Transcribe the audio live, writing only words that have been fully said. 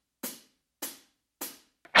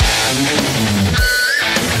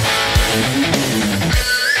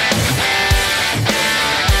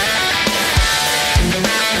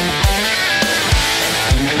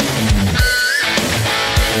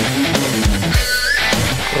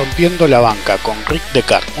Rompiendo la banca con Rick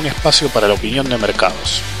Descartes, un espacio para la opinión de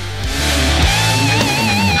mercados.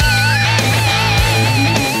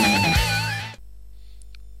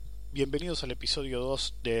 Bienvenidos al episodio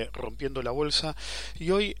 2 de Rompiendo la Bolsa, y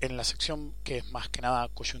hoy en la sección que es más que nada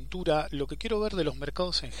coyuntura, lo que quiero ver de los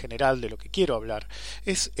mercados en general, de lo que quiero hablar,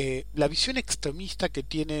 es la visión extremista que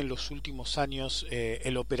tiene en los últimos años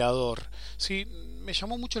el operador. ¿Sí? Me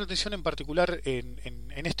llamó mucho la atención en particular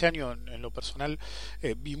en este año, en lo personal,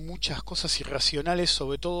 vi muchas cosas irracionales,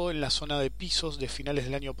 sobre todo en la zona de pisos de finales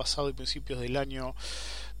del año pasado y principios de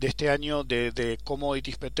este año, de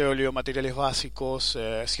commodities, petróleo, materiales básicos,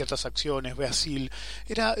 ciertas acciones, Brasil.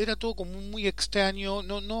 Era todo como muy extraño,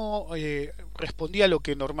 no respondía a lo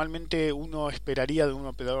que normalmente uno esperaría de un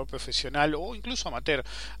operador profesional o incluso amateur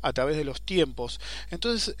a través de los tiempos.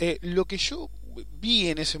 Entonces, lo que yo vi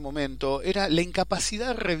en ese momento era la incapacidad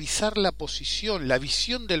de revisar la posición, la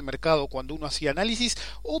visión del mercado cuando uno hacía análisis,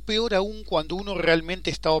 o peor aún cuando uno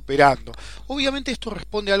realmente está operando. Obviamente esto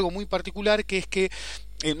responde a algo muy particular, que es que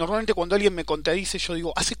normalmente cuando alguien me contradice, yo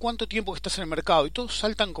digo, ¿hace cuánto tiempo que estás en el mercado? Y todos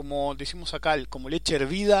saltan, como decimos acá, como leche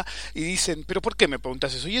hervida, y dicen, ¿pero por qué me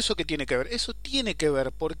preguntas eso? ¿Y eso qué tiene que ver? Eso tiene que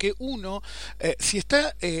ver porque uno, si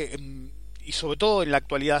está... y sobre todo en la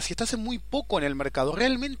actualidad, si estás hace muy poco en el mercado,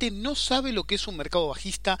 realmente no sabe lo que es un mercado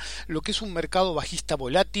bajista, lo que es un mercado bajista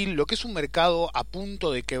volátil, lo que es un mercado a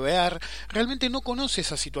punto de quebrar. Realmente no conoce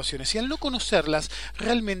esas situaciones, y al no conocerlas,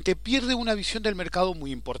 realmente pierde una visión del mercado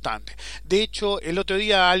muy importante. De hecho, el otro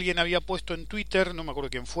día alguien había puesto en Twitter, no me acuerdo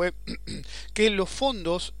quién fue, que los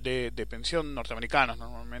fondos de pensión norteamericanos,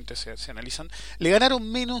 normalmente se analizan, le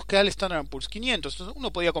ganaron menos que al Standard & Poor's 500. Entonces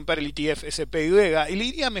uno podía comprar el ETF SPY y le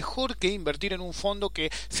iría mejor que invertir en un fondo que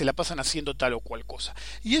se la pasan haciendo tal o cual cosa.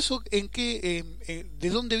 ¿Y eso en qué, de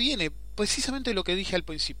dónde viene? Precisamente lo que dije al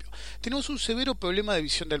principio. Tenemos un severo problema de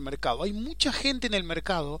visión del mercado. Hay mucha gente en el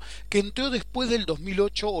mercado que entró después del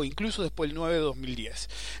 2008 o incluso después del 9 de 2010.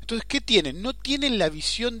 Entonces, ¿qué tienen? No tienen la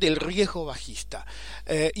visión del riesgo bajista.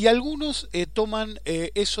 Y algunos toman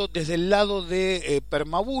eso desde el lado de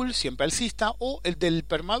Permabull, siempre alcista, o el del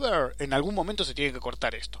Permabear. En algún momento se tiene que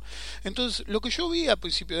cortar esto. Entonces, lo que yo vi a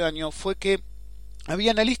principio de año fue que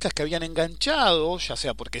había analistas que habían enganchado, ya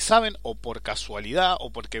sea porque saben o por casualidad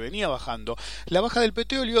o porque venía bajando la baja del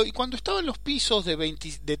petróleo, y cuando estaban los pisos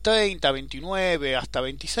de 30, 29 hasta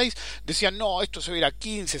 26 decían, no, esto se va a ir a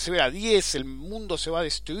 15, se va a ir a 10, el mundo se va a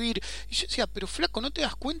destruir. Y yo decía, pero flaco, ¿no te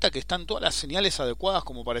das cuenta que están todas las señales adecuadas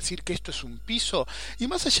como para decir que esto es un piso? Y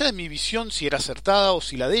más allá de mi visión si era acertada o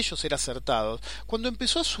si la de ellos era acertada, cuando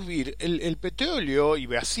empezó a subir el petróleo y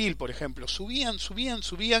Brasil, por ejemplo, subían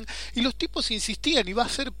y los tipos insistían, y va a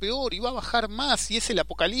ser peor, y va a bajar más, y es el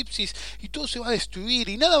apocalipsis, y todo se va a destruir,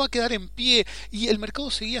 y nada va a quedar en pie, y el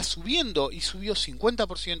mercado seguía subiendo, y subió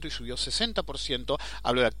 50%, y subió 60%,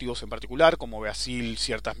 hablo de activos en particular, como Brasil,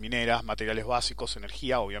 ciertas mineras, materiales básicos,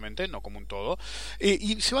 energía, obviamente, no como un todo,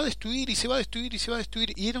 y se va a destruir, y se va a destruir, y se va a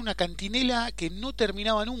destruir, y era una cantinela que no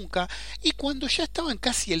terminaba nunca, y cuando ya estaban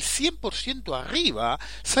casi el 100% arriba,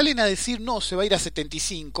 salen a decir, no, se va a ir a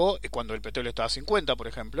 75, cuando el petróleo estaba a 50, por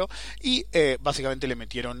ejemplo, y básicamente le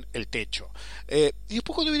metieron el techo. Y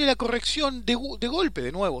después cuando viene la corrección, de golpe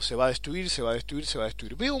de nuevo se va a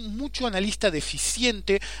destruir. Veo mucho analista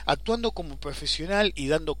deficiente actuando como profesional y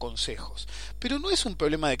dando consejos. Pero no es un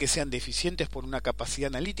problema de que sean deficientes por una capacidad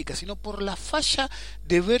analítica, sino por la falla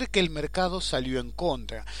de ver que el mercado salió en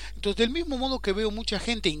contra. Entonces, del mismo modo que veo mucha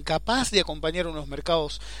gente incapaz de acompañar unos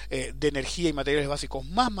mercados de energía y materiales básicos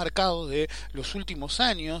más marcados de los últimos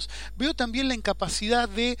años, veo también la incapacidad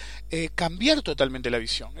de cambiar totalmente la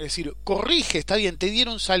visión. Es decir, corrige, está bien, te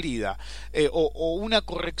dieron salida, o una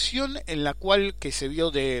corrección en la cual, que se vio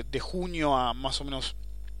de junio a más o menos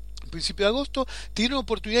principio de agosto, te dieron la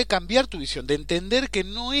oportunidad de cambiar tu visión, de entender que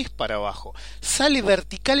no es para abajo. Sale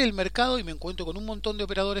vertical el mercado y me encuentro con un montón de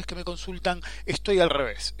operadores que me consultan, estoy al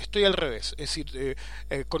revés. Es decir,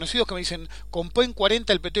 conocidos que me dicen, compré en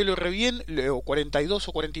 40 el petróleo re bien, o 42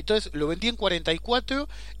 o 43, lo vendí en 44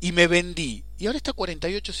 y me vendí. Y ahora está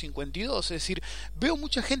 48.52, es decir, veo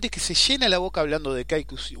mucha gente que se llena la boca hablando de que hay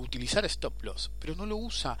que utilizar stop loss, pero no lo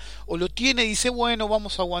usa, o lo tiene y dice, bueno,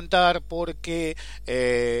 vamos a aguantar porque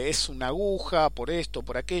es una aguja, por esto,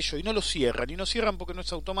 por aquello, y no lo cierran, porque no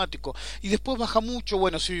es automático, y después baja mucho,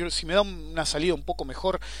 bueno, si me da una salida un poco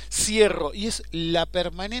mejor, cierro, y es la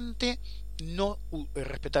permanente no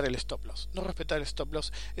respetar el stop loss. No respetar el stop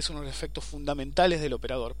loss es uno de los efectos fundamentales del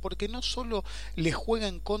operador, porque no solo le juega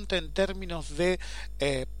en contra en términos de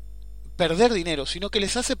perder dinero, sino que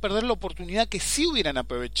les hace perder la oportunidad que sí hubieran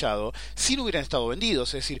aprovechado si no hubieran estado vendidos.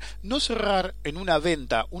 Es decir, no cerrar en una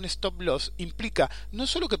venta un stop loss implica no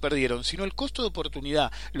solo que perdieron, sino el costo de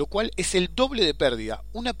oportunidad, lo cual es el doble de pérdida,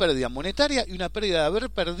 una pérdida monetaria y una pérdida de haber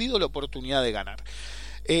perdido la oportunidad de ganar.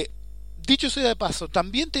 Dicho sea de paso,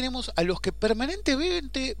 también tenemos a los que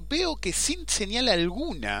permanentemente veo que sin señal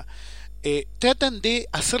alguna tratan de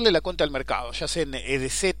hacerle la contra al mercado, ya sea en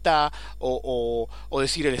EDZ o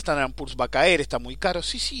decir el Standard & Poor's va a caer, está muy caro.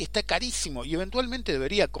 Sí, está carísimo y eventualmente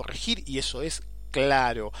debería corregir, y eso es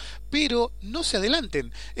claro, pero no se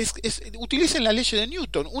adelanten, utilicen la ley de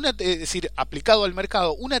Newton, es decir, aplicado al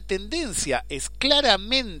mercado, una tendencia es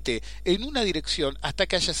claramente en una dirección hasta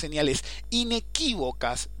que haya señales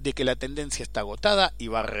inequívocas de que la tendencia está agotada y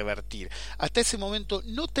va a revertir. Hasta ese momento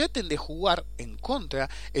no traten de jugar en contra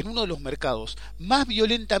en uno de los mercados más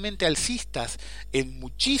violentamente alcistas en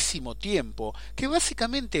muchísimo tiempo, que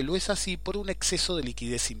básicamente lo es así por un exceso de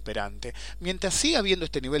liquidez imperante. Mientras siga habiendo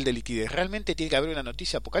este nivel de liquidez, realmente tiene que haber una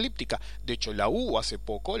noticia apocalíptica. De hecho, la hubo hace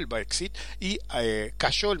poco, el Brexit, y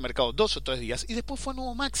cayó el mercado 2 o 3 días y después fue a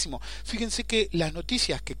nuevo máximo. Fíjense que las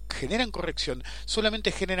noticias que generan corrección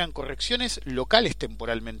solamente generan correcciones locales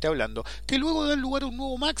temporalmente hablando, que luego dan lugar a un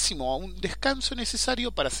nuevo máximo, a un descanso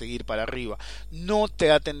necesario para seguir para arriba. No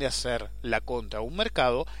traten de hacer la contra a un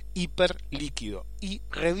mercado hiperlíquido y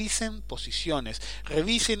revisen posiciones,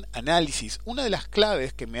 revisen análisis. Una de las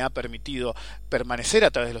claves que me ha permitido permanecer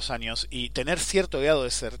a través de los años y tener cierto grado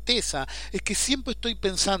de certeza es que siempre estoy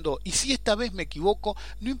pensando, y si esta vez me equivoco,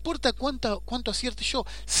 no importa cuánto acierte yo,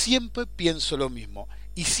 siempre pienso lo mismo.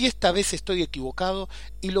 Y si esta vez estoy equivocado,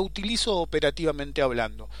 y lo utilizo operativamente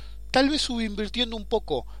hablando, tal vez subinvirtiendo un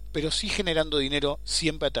poco, pero sí generando dinero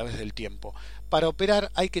siempre a través del tiempo. Para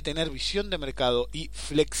operar hay que tener visión de mercado y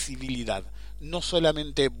flexibilidad, no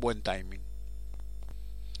solamente buen timing.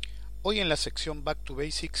 Hoy en la sección Back to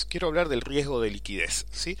Basics quiero hablar del riesgo de liquidez,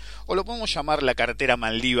 ¿sí? O lo podemos llamar la cartera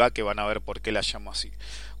Maldiva, que van a ver por qué la llamo así.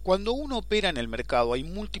 Cuando uno opera en el mercado hay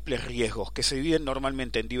múltiples riesgos que se dividen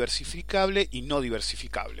normalmente en diversificable y no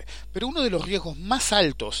diversificable, pero uno de los riesgos más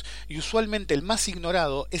altos y usualmente el más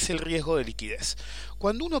ignorado es el riesgo de liquidez.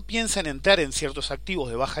 Cuando uno piensa en entrar en ciertos activos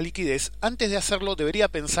de baja liquidez, antes de hacerlo debería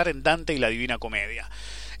pensar en Dante y la Divina Comedia.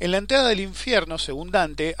 En la entrada del infierno, según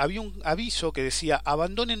Dante, había un aviso que decía: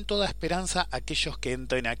 abandonen toda esperanza aquellos que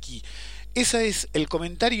entren aquí. Ese es el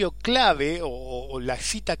comentario clave o la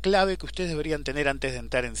cita clave que ustedes deberían tener antes de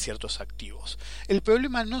entrar en ciertos activos. El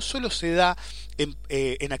problema no solo se da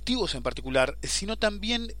en activos en particular, sino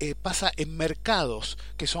también pasa en mercados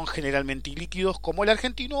que son generalmente ilíquidos, como el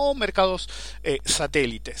argentino, o mercados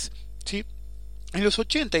satélites, ¿sí? En los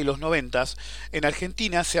 80 y los 90 en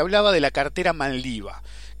Argentina se hablaba de la cartera Maldiva.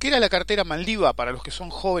 ¿Qué era la cartera Maldiva? Para los que son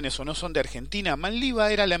jóvenes o no son de Argentina,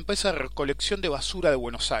 Maldiva era la empresa de recolección de basura de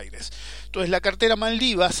Buenos Aires. Entonces la cartera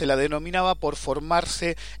Maldiva se la denominaba por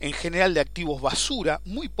formarse en general de activos basura,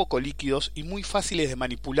 muy poco líquidos y muy fáciles de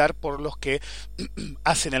manipular por los que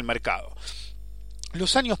hacen el mercado.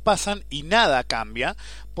 Los años pasan y nada cambia.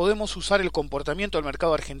 Podemos usar el comportamiento del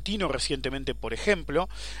mercado argentino recientemente, por ejemplo,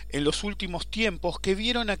 en los últimos tiempos, que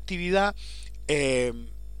vieron actividad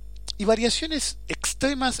y variaciones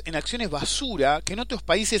extremas en acciones basura que en otros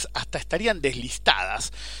países hasta estarían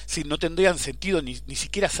deslistadas, si no tendrían sentido ni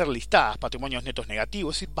siquiera ser listadas, patrimonios netos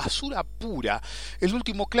negativos, es decir, basura pura. El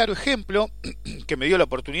último claro ejemplo que me dio la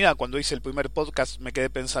oportunidad cuando hice el primer podcast, me quedé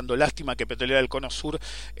pensando, lástima que Petrolera del Cono Sur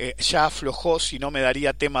ya aflojó, si no me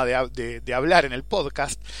daría tema de hablar en el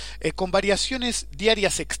podcast, con variaciones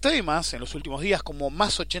diarias extremas en los últimos días, como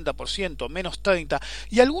más 80%, menos 30%,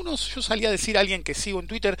 y algunos, yo salí a decir a alguien que sigo en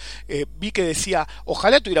Twitter, vi que decía,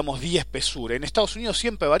 ojalá tuviéramos 10 pesura. En Estados Unidos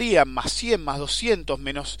siempre varían, más 100, más 200,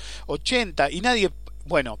 menos 80, y nadie...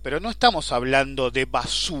 Bueno, pero no estamos hablando de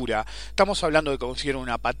basura, estamos hablando de que consiguieron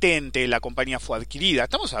una patente, la compañía fue adquirida,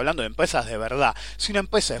 estamos hablando de empresas de verdad. Si una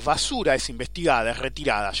empresa es basura, es investigada, es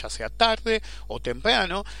retirada, ya sea tarde o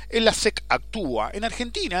temprano, la SEC actúa. En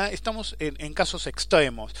Argentina estamos en casos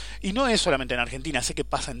extremos, y no es solamente en Argentina, sé que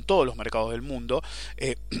pasa en todos los mercados del mundo,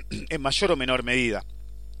 en mayor o menor medida.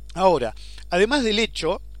 Ahora, además del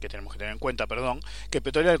hecho, que tenemos que tener en cuenta, que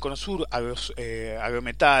Petrolera del Cono Sur,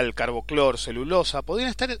 Agrometal, Carboclor, Celulosa, podrían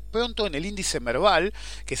estar pronto en el índice Merval,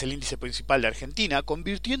 que es el índice principal de Argentina,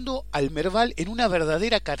 convirtiendo al Merval en una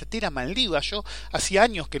verdadera cartera Maldiva. Yo hacía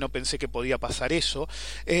años que no pensé que podía pasar eso,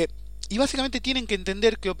 y básicamente tienen que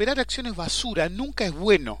entender que operar acciones basura nunca es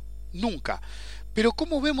bueno, nunca. Pero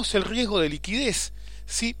 ¿cómo vemos el riesgo de liquidez?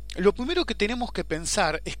 Sí, lo primero que tenemos que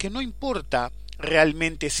pensar es que no importa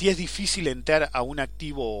realmente si es difícil entrar a un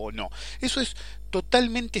activo o no. Eso es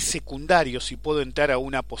totalmente secundario si puedo entrar a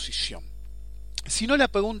una posición. Si no, la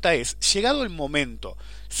pregunta es, llegado el momento,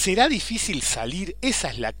 ¿será difícil salir? Esa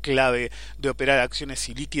es la clave de operar acciones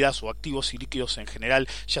ilíquidas o activos ilíquidos en general,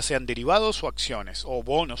 ya sean derivados o acciones, o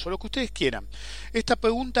bonos, o lo que ustedes quieran. Esta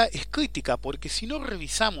pregunta es crítica porque si no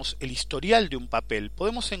revisamos el historial de un papel,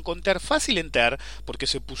 podemos encontrar fácil entrar porque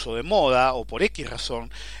se puso de moda o por X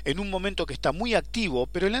razón, en un momento que está muy activo,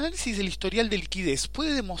 pero el análisis del historial de liquidez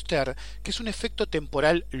puede demostrar que es un efecto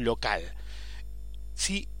temporal local.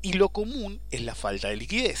 ¿Sí? Y lo común es la falta de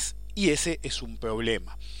liquidez, y ese es un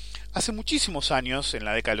problema. Hace muchísimos años, en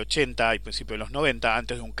la década del 80 y principios de los 90,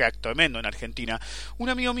 antes de un crack tremendo en Argentina, un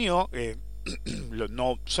amigo mío,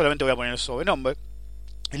 no solamente voy a poner el sobrenombre,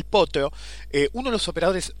 el Potro, uno de los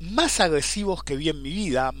operadores más agresivos que vi en mi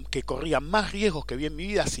vida, que corría más riesgos que vi en mi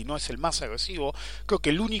vida, si no es el más agresivo. Creo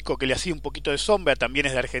que el único que le hacía un poquito de sombra también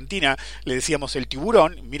es de Argentina, le decíamos el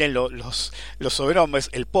tiburón. Miren los sobrenombres,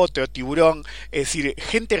 el Potro, tiburón, es decir,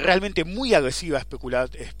 gente realmente muy agresiva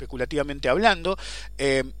especulativamente hablando.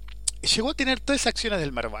 Llegó a tener 3 acciones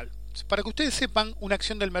del Merval. Para que ustedes sepan, una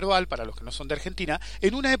acción del Merval, para los que no son de Argentina,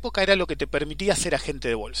 en una época era lo que te permitía ser agente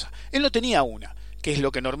de bolsa. Él no tenía una, que es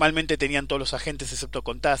lo que normalmente tenían todos los agentes, excepto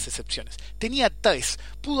contadas excepciones. Tenía 3.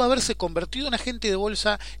 Pudo haberse convertido en agente de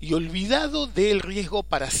bolsa y olvidado del riesgo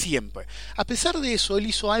para siempre. A pesar de eso, él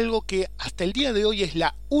hizo algo que hasta el día de hoy es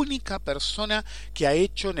la única persona que ha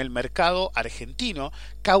hecho en el mercado argentino.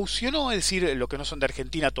 Caucionó, es decir, lo que no son de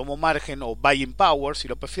Argentina, tomó margen o buying power, si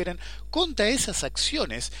lo prefieren, contra esas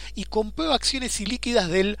acciones y compró acciones ilíquidas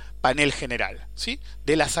del panel general, ¿sí?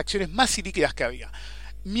 De las acciones más ilíquidas que había.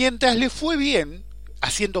 Mientras le fue bien,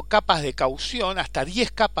 haciendo capas de caución, hasta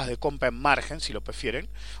 10 capas de compra en margen, si lo prefieren,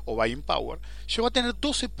 o buying power, llegó a tener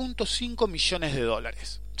 12.5 millones de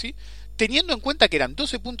dólares, ¿sí? Teniendo en cuenta que eran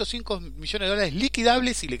 12.5 millones de dólares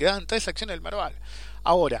liquidables y le quedaban 3 acciones del Merval.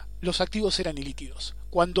 Ahora, los activos eran ilíquidos.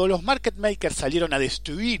 Cuando los market makers salieron a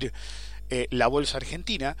destruir la bolsa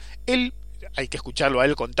argentina, él, hay que escucharlo a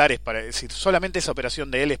él contar, es para decir, solamente esa operación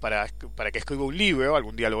de él es para que escriba un libro,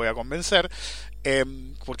 algún día lo voy a convencer,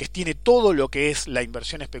 porque tiene todo lo que es la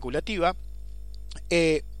inversión especulativa.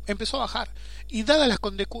 Empezó a bajar, y dadas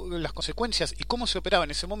las consecuencias y cómo se operaba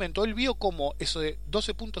en ese momento, él vio como eso de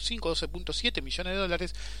 12.5, 12.7 millones de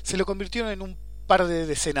dólares se lo convirtieron en un par de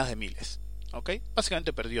decenas de miles. ¿Okay?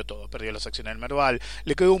 Básicamente perdió todo, perdió las acciones del Merval,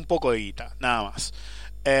 le quedó un poco de guita, nada más.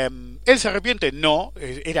 ¿Él se arrepiente? No,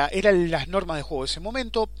 eran las normas de juego de ese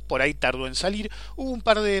momento, por ahí tardó en salir. Hubo un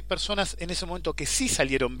par de personas en ese momento que sí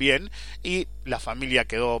salieron bien y la familia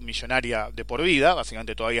quedó millonaria de por vida,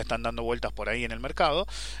 básicamente todavía están dando vueltas por ahí en el mercado,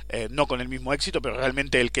 no con el mismo éxito, pero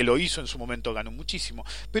realmente el que lo hizo en su momento ganó muchísimo.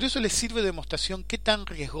 Pero eso les sirve de demostración qué tan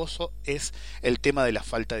riesgoso es el tema de la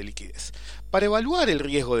falta de liquidez. Para evaluar el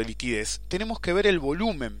riesgo de liquidez tenemos que ver el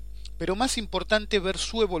volumen, pero más importante ver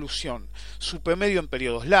su evolución, su promedio en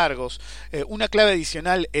periodos largos. Una clave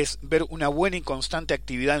adicional es ver una buena y constante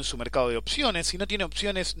actividad en su mercado de opciones. Si no tiene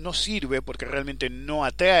opciones no sirve porque realmente no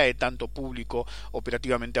atrae tanto público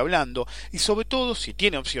operativamente hablando. Y sobre todo, si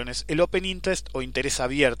tiene opciones, el open interest o interés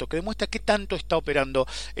abierto, que demuestra qué tanto está operando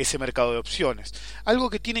ese mercado de opciones. Algo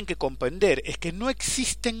que tienen que comprender es que no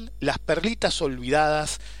existen las perlitas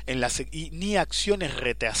olvidadas ni acciones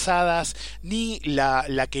retrasadas, ni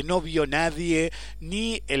la que no vio nadie,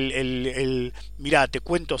 ni mirá, te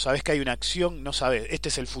cuento, sabes que hay una acción, no sabes, este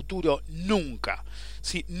es el futuro, nunca.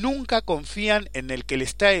 ¿Sí? Nunca confían en el que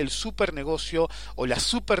les trae el super negocio o la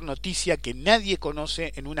super noticia que nadie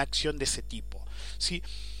conoce en una acción de ese tipo. ¿Sí?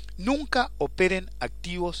 Nunca operen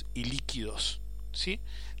activos ilíquidos, ¿sí?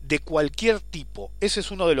 De cualquier tipo. Ese es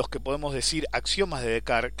uno de los que podemos decir axiomas de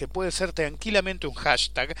Descartes, que puede ser tranquilamente un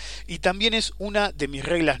hashtag, y también es una de mis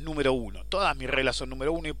reglas número 1. Todas mis reglas son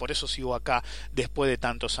número 1 y por eso sigo acá después de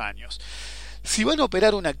tantos años. Si van a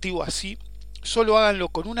operar un activo así, solo háganlo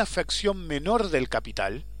con una fracción menor del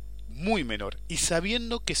capital, muy menor, y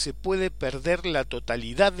sabiendo que se puede perder la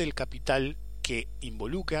totalidad del capital que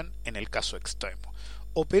involucran en el caso extremo.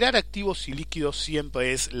 Operar activos ilíquidos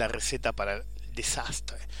siempre es la receta para el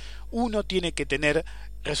desastre. Uno tiene que tener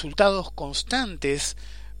resultados constantes,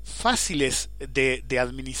 fáciles de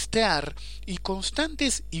administrar y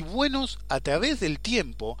constantes y buenos a través del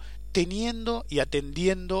tiempo, teniendo y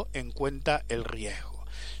atendiendo en cuenta el riesgo.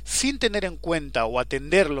 Sin tener en cuenta o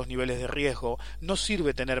atender los niveles de riesgo, no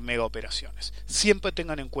sirve tener mega operaciones. Siempre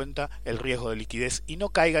tengan en cuenta el riesgo de liquidez y no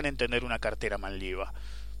caigan en tener una cartera mal liba.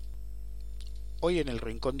 Hoy en el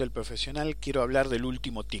Rincón del Profesional quiero hablar del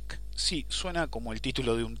último tic. Sí, suena como el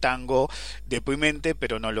título de un tango deprimente,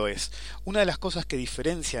 pero no lo es. Una de las cosas que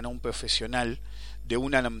diferencian a un profesional de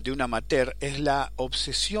un amateur es la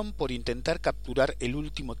obsesión por intentar capturar el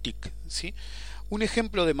último tic, ¿sí? Un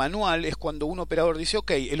ejemplo de manual es cuando un operador dice,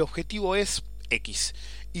 ok, el objetivo es X,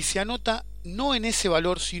 y se anota no en ese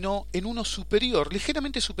valor sino en uno superior,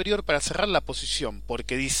 ligeramente superior para cerrar la posición,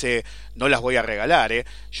 porque dice no las voy a regalar,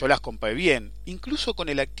 yo las compré bien, incluso con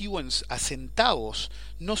el activo a centavos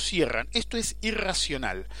no cierran. Esto es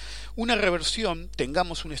irracional. Una reversión,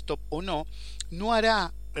 tengamos un stop o no, no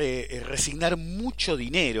hará resignar mucho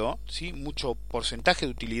dinero, ¿sí? Mucho porcentaje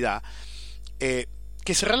de utilidad,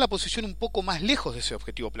 que cerrar la posición un poco más lejos de ese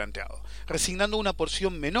objetivo planteado, resignando una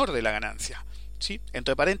porción menor de la ganancia. ¿Sí?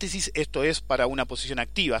 Entre paréntesis, esto es para una posición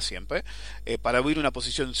activa siempre. Para abrir una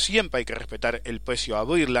posición siempre hay que respetar el precio a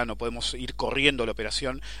abrirla, no podemos ir corriendo la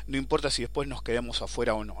operación, no importa si después nos quedemos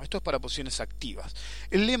afuera o no. Esto es para posiciones activas.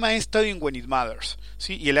 El lema es Studying when it matters,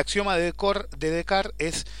 ¿sí? Y el axioma de Descartes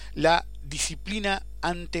es la disciplina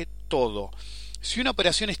ante todo. Si una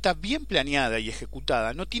operación está bien planeada y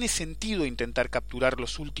ejecutada, no tiene sentido intentar capturar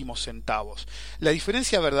los últimos centavos. La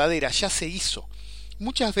diferencia verdadera ya se hizo.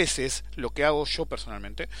 Muchas veces, lo que hago yo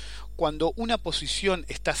personalmente, cuando una posición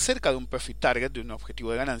está cerca de un profit target, de un objetivo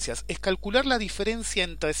de ganancias, es calcular la diferencia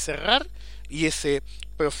entre cerrar y ese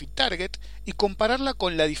profit target y compararla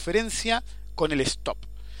con la diferencia con el stop.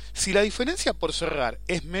 Si la diferencia por cerrar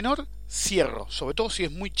es menor, cierro, sobre todo si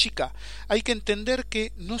es muy chica. Hay que entender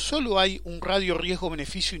que no solo hay un radio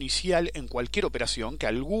riesgo-beneficio inicial en cualquier operación, que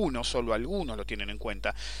solo algunos lo tienen en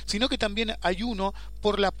cuenta, sino que también hay uno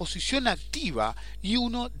por la posición activa y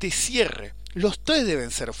uno de cierre. Los tres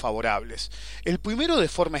deben ser favorables. El primero de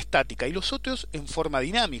forma estática y los otros en forma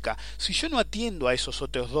dinámica. Si yo no atiendo a esos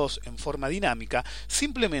otros dos en forma dinámica,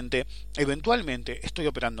 simplemente, eventualmente, estoy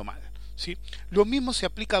operando mal. ¿Sí? Lo mismo se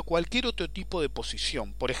aplica a cualquier otro tipo de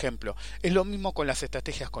posición. Por ejemplo, es lo mismo con las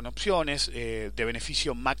estrategias con opciones de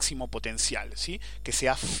beneficio máximo potencial, ¿sí? Que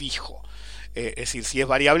sea fijo. Es decir, si es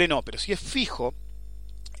variable no, pero si es fijo,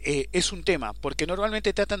 es un tema, porque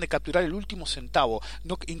normalmente tratan de capturar el último centavo,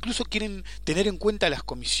 incluso quieren tener en cuenta las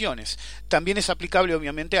comisiones. También es aplicable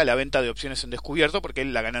obviamente a la venta de opciones en descubierto, porque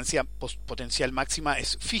la ganancia potencial máxima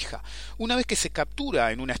es fija. Una vez que se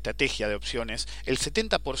captura en una estrategia de opciones el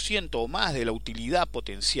 70% o más de la utilidad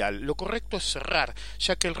potencial, lo correcto es cerrar,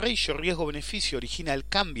 ya que el ratio riesgo-beneficio original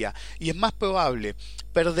cambia y es más probable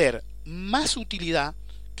perder más utilidad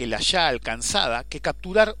que la ya alcanzada que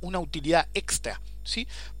capturar una utilidad extra. ¿Sí?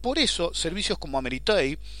 Por eso, servicios como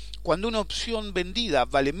Ameritrade, cuando una opción vendida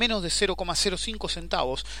vale menos de 0,05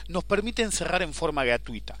 centavos, nos permiten cerrar en forma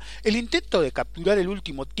gratuita. El intento de capturar el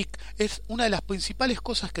último tick es una de las principales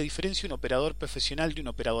cosas que diferencia un operador profesional de un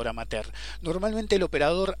operador amateur. Normalmente el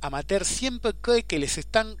operador amateur siempre cree que le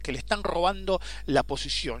están robando la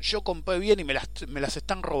posición. Yo compré bien y me las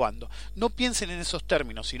están robando. No piensen en esos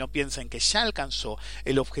términos, sino piensen que ya alcanzó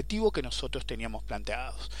el objetivo que nosotros teníamos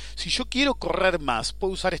planteados. Si yo quiero correr más,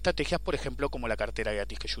 puedo usar estrategias, por ejemplo, como la cartera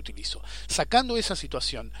gratis que yo utilizo. Sacando esa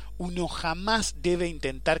situación, uno jamás debe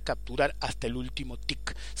intentar capturar hasta el último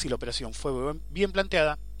tick. Si la operación fue bien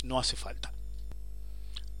planteada, no hace falta.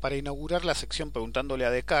 Para inaugurar la sección preguntándole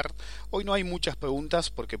a Descartes, hoy no hay muchas preguntas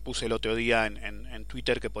porque puse el otro día en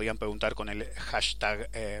Twitter que podían preguntar con el hashtag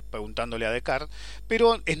preguntándole a Descartes,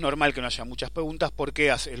 pero es normal que no haya muchas preguntas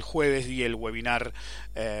porque el jueves di el webinar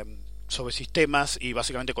sobre sistemas y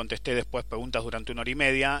básicamente contesté después preguntas durante 1 hora y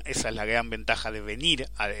media. Esa es la gran ventaja de venir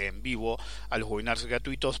en vivo a los webinars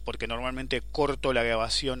gratuitos, porque normalmente corto la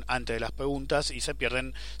grabación antes de las preguntas y se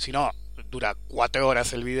pierden, si no, dura 4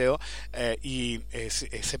 horas el video y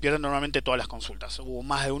se pierden normalmente todas las consultas. Hubo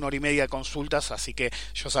más de 1 hora y media de consultas, así que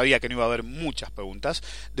yo sabía que no iba a haber muchas preguntas.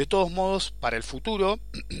 De todos modos, para el futuro,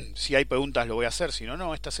 si hay preguntas lo voy a hacer, si no,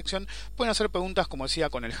 no, esta sección pueden hacer preguntas, como decía,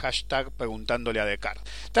 con el hashtag preguntándole a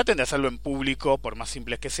Descartes. Traten de hacerlo en público, por más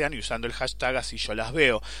simples que sean, y usando el hashtag, así yo las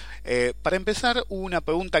veo. Para empezar, hubo una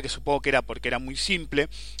pregunta que supongo que era porque era muy simple.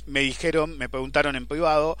 Me preguntaron en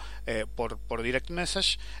privado por direct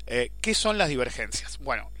message ¿qué son las divergencias?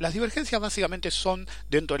 Bueno, las divergencias básicamente son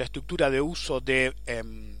dentro de la estructura de uso de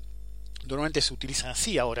normalmente se utilizan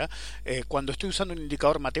así ahora, cuando estoy usando un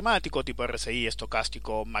indicador matemático tipo RSI,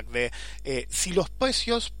 estocástico, MACD, si los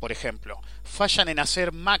precios, por ejemplo, fallan en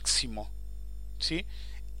hacer máximo, ¿sí?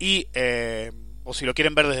 Y o si lo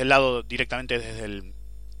quieren ver desde el lado directamente desde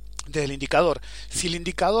desde el indicador. Si el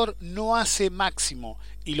indicador no hace máximo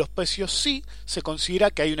y los precios sí, se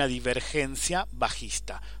considera que hay una divergencia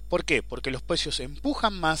bajista. ¿Por qué? Porque los precios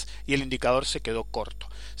empujan más y el indicador se quedó corto.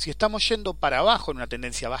 Si estamos yendo para abajo en una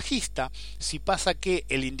tendencia bajista, si pasa que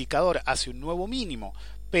el indicador hace un nuevo mínimo,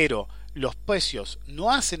 pero los precios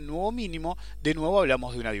no hacen nuevo mínimo, de nuevo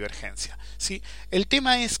hablamos de una divergencia, ¿sí? El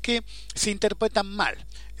tema es que se interpretan mal.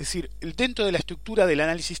 Es decir, dentro de la estructura del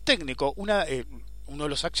análisis técnico, uno de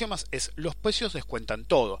los axiomas es los precios descuentan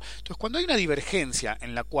todo. Entonces, cuando hay una divergencia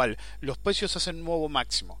en la cual los precios hacen un nuevo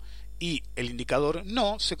máximo y el indicador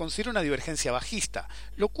no, se considera una divergencia bajista,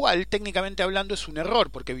 lo cual técnicamente hablando es un error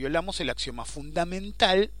porque violamos el axioma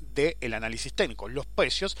fundamental del análisis técnico. Los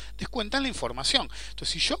precios descuentan la información. Entonces,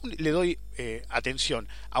 si yo le doy atención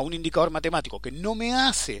a un indicador matemático que no me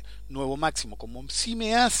hace nuevo máximo como sí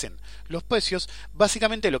me hacen los precios,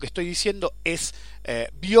 básicamente lo que estoy diciendo es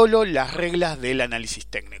violo las reglas del análisis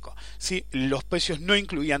técnico, ¿sí? Los precios no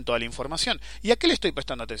incluían toda la información. ¿Y a qué le estoy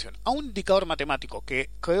prestando atención? A un indicador matemático que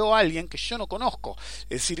creó alguien que yo no conozco,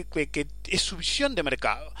 es decir, que es su visión de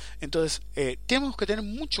mercado. Entonces, tenemos que tener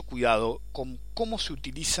mucho cuidado con cómo se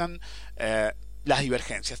utilizan las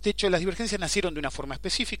divergencias. De hecho, las divergencias nacieron de una forma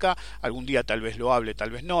específica. Algún día tal vez lo hable, tal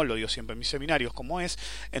vez no, lo digo siempre en mis seminarios como es.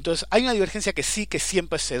 Entonces, hay una divergencia que sí, que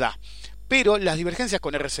siempre se da. Pero las divergencias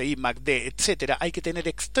con RSI, MACD, etcétera, hay que tener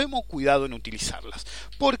extremo cuidado en utilizarlas,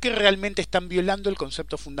 porque realmente están violando el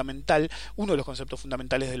concepto fundamental, uno de los conceptos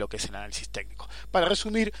fundamentales de lo que es el análisis técnico. Para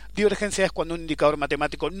resumir, divergencia es cuando un indicador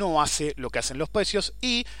matemático no hace lo que hacen los precios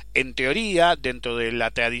y, en teoría, dentro de la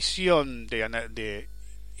tradición de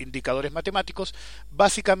indicadores matemáticos,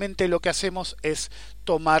 básicamente lo que hacemos es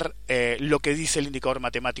tomar lo que dice el indicador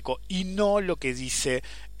matemático y no lo que dice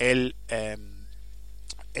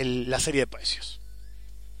la serie de precios.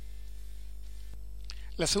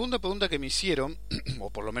 La segunda pregunta que me hicieron, o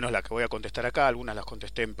por lo menos la que voy a contestar acá, algunas las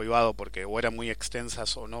contesté en privado porque o eran muy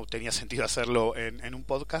extensas o no tenía sentido hacerlo en un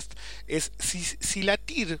podcast, es si la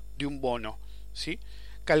TIR de un bono, ¿sí?,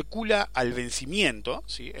 calcula al vencimiento,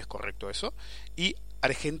 ¿sí?, es correcto eso, y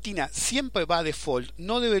Argentina siempre va a default,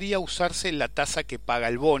 no debería usarse la tasa que paga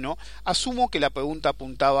el bono. Asumo que la pregunta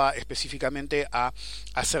apuntaba específicamente a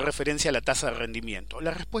hacer referencia a la tasa de rendimiento. La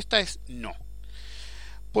respuesta es no,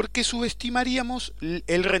 porque subestimaríamos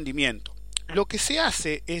el rendimiento. Lo que se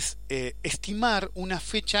hace es estimar una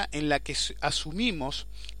fecha en la que asumimos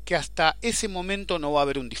que hasta ese momento no va a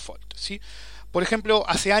haber un default, ¿sí? Por ejemplo,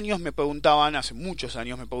 hace muchos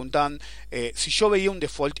años me preguntaban si yo veía un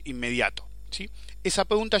default inmediato, ¿sí? Esa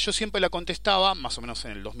pregunta yo siempre la contestaba, más o menos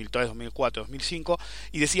en el 2003, 2004, 2005,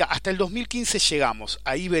 y decía, hasta el 2015 llegamos,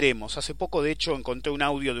 ahí veremos. Hace poco, de hecho, encontré un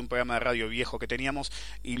audio de un programa de radio viejo que teníamos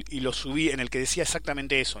y lo subí en el que decía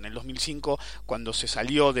exactamente eso. En el 2005, cuando se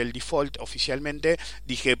salió del default oficialmente,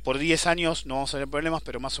 dije, por 10 años no vamos a tener problemas,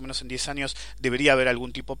 pero más o menos en 10 años debería haber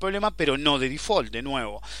algún tipo de problema, pero no de default, de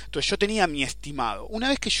nuevo. Entonces yo tenía mi estimado. Una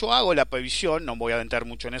vez que yo hago la previsión, no voy a adentrar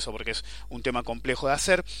mucho en eso porque es un tema complejo de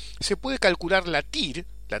hacer, se puede calcular la TIR,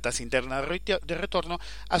 la tasa interna de retorno,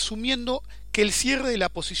 asumiendo que el cierre de la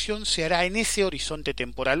posición se hará en ese horizonte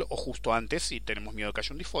temporal o justo antes, si tenemos miedo de que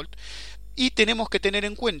haya un default, y tenemos que tener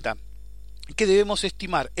en cuenta que debemos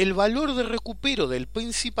estimar el valor de recupero del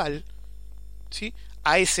principal, ¿sí?,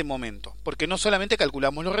 a ese momento, porque no solamente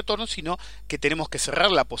calculamos los retornos, sino que tenemos que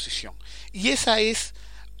cerrar la posición. Y esa es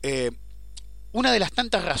una de las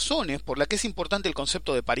tantas razones por la que es importante el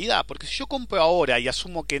concepto de paridad, porque si yo compro ahora y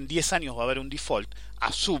asumo que en 10 años va a haber un default,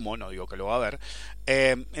 asumo, no digo que lo va a haber,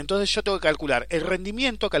 entonces yo tengo que calcular el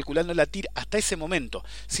rendimiento calculando la TIR hasta ese momento.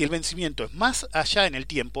 Si el vencimiento es más allá en el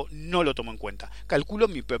tiempo, no lo tomo en cuenta, calculo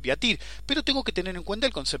mi propia TIR, pero tengo que tener en cuenta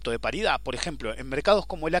el concepto de paridad. Por ejemplo, en mercados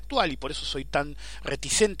como el actual, y por eso soy tan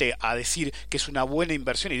reticente a decir que es una buena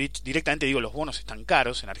inversión, y directamente digo los bonos están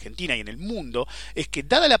caros en Argentina y en el mundo, es que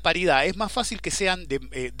dada la paridad es más fácil que sean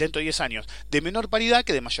dentro de 10 años de menor paridad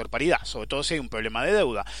que de mayor paridad, sobre todo si hay un problema de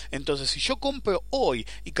deuda. Entonces, si yo compro hoy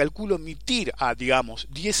y calculo mi TIR a, digamos,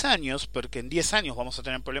 10 años, porque en 10 años vamos a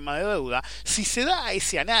tener problema de deuda, si se da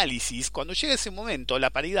ese análisis, cuando llegue ese momento,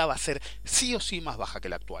 la paridad va a ser sí o sí más baja que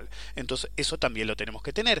la actual. Entonces, eso también lo tenemos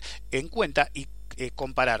que tener en cuenta y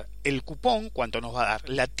comparar el cupón, cuánto nos va a dar,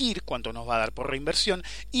 la TIR, cuánto nos va a dar por reinversión,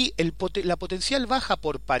 y la potencial baja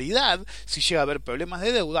por paridad, si llega a haber problemas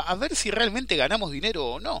de deuda, a ver si realmente ganamos dinero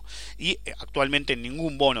o no. Y actualmente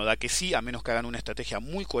ningún bono da que sí, a menos que hagan una estrategia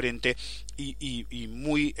muy coherente y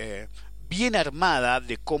muy bien armada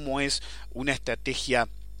de cómo es una estrategia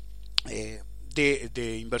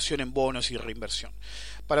de inversión en bonos y reinversión.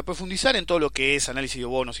 Para profundizar en todo lo que es análisis de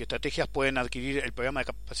bonos y estrategias, pueden adquirir el programa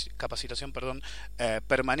de capacitación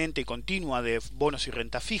permanente y continua de bonos y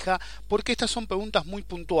renta fija, porque estas son preguntas muy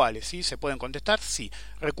puntuales, ¿sí? ¿Se pueden contestar? Sí.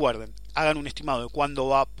 Recuerden, hagan un estimado de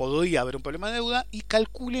cuándo podría haber un problema de deuda y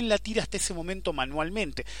calculen la tira hasta ese momento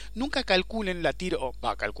manualmente. Nunca calculen la tira,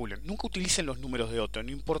 nunca utilicen los números de otro,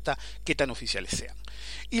 no importa qué tan oficiales sean.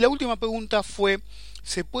 Y la última pregunta fue: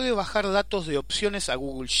 ¿se puede bajar datos de opciones a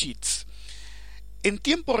Google Sheets? En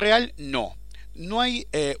tiempo real, no. No hay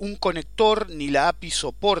un conector ni la API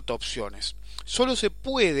soporta opciones. Solo se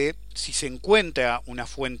puede, si se encuentra una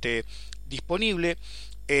fuente disponible,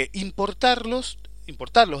 importar los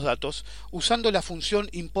datos usando la función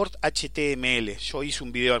import HTML. Yo hice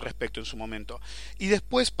un video al respecto en su momento. Y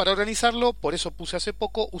después, para organizarlo, por eso puse hace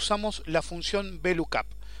poco, usamos la función VLOOKUP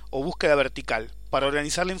o búsqueda vertical para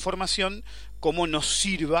organizar la información como nos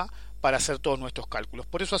sirva para hacer todos nuestros cálculos.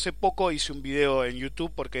 Por eso hace poco hice un video en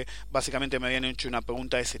YouTube, porque básicamente me habían hecho una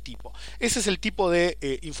pregunta de ese tipo. Ese es el tipo de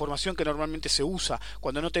información que normalmente se usa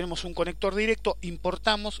cuando no tenemos un conector directo.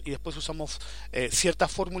 Importamos y después usamos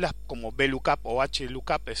ciertas fórmulas como VLOOKUP o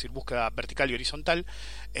HLOOKUP, es decir, búsqueda vertical y horizontal,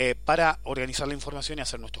 para organizar la información y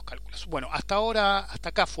hacer nuestros cálculos. Bueno, hasta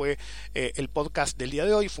acá fue el podcast del día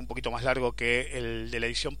de hoy. Fue un poquito más largo que el de la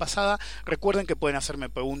edición pasada. Recuerden que pueden hacerme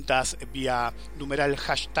preguntas vía numeral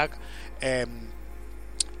hashtag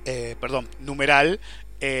numeral,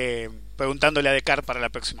 preguntándole a Descartes para la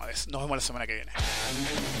próxima vez. Nos vemos la semana que viene.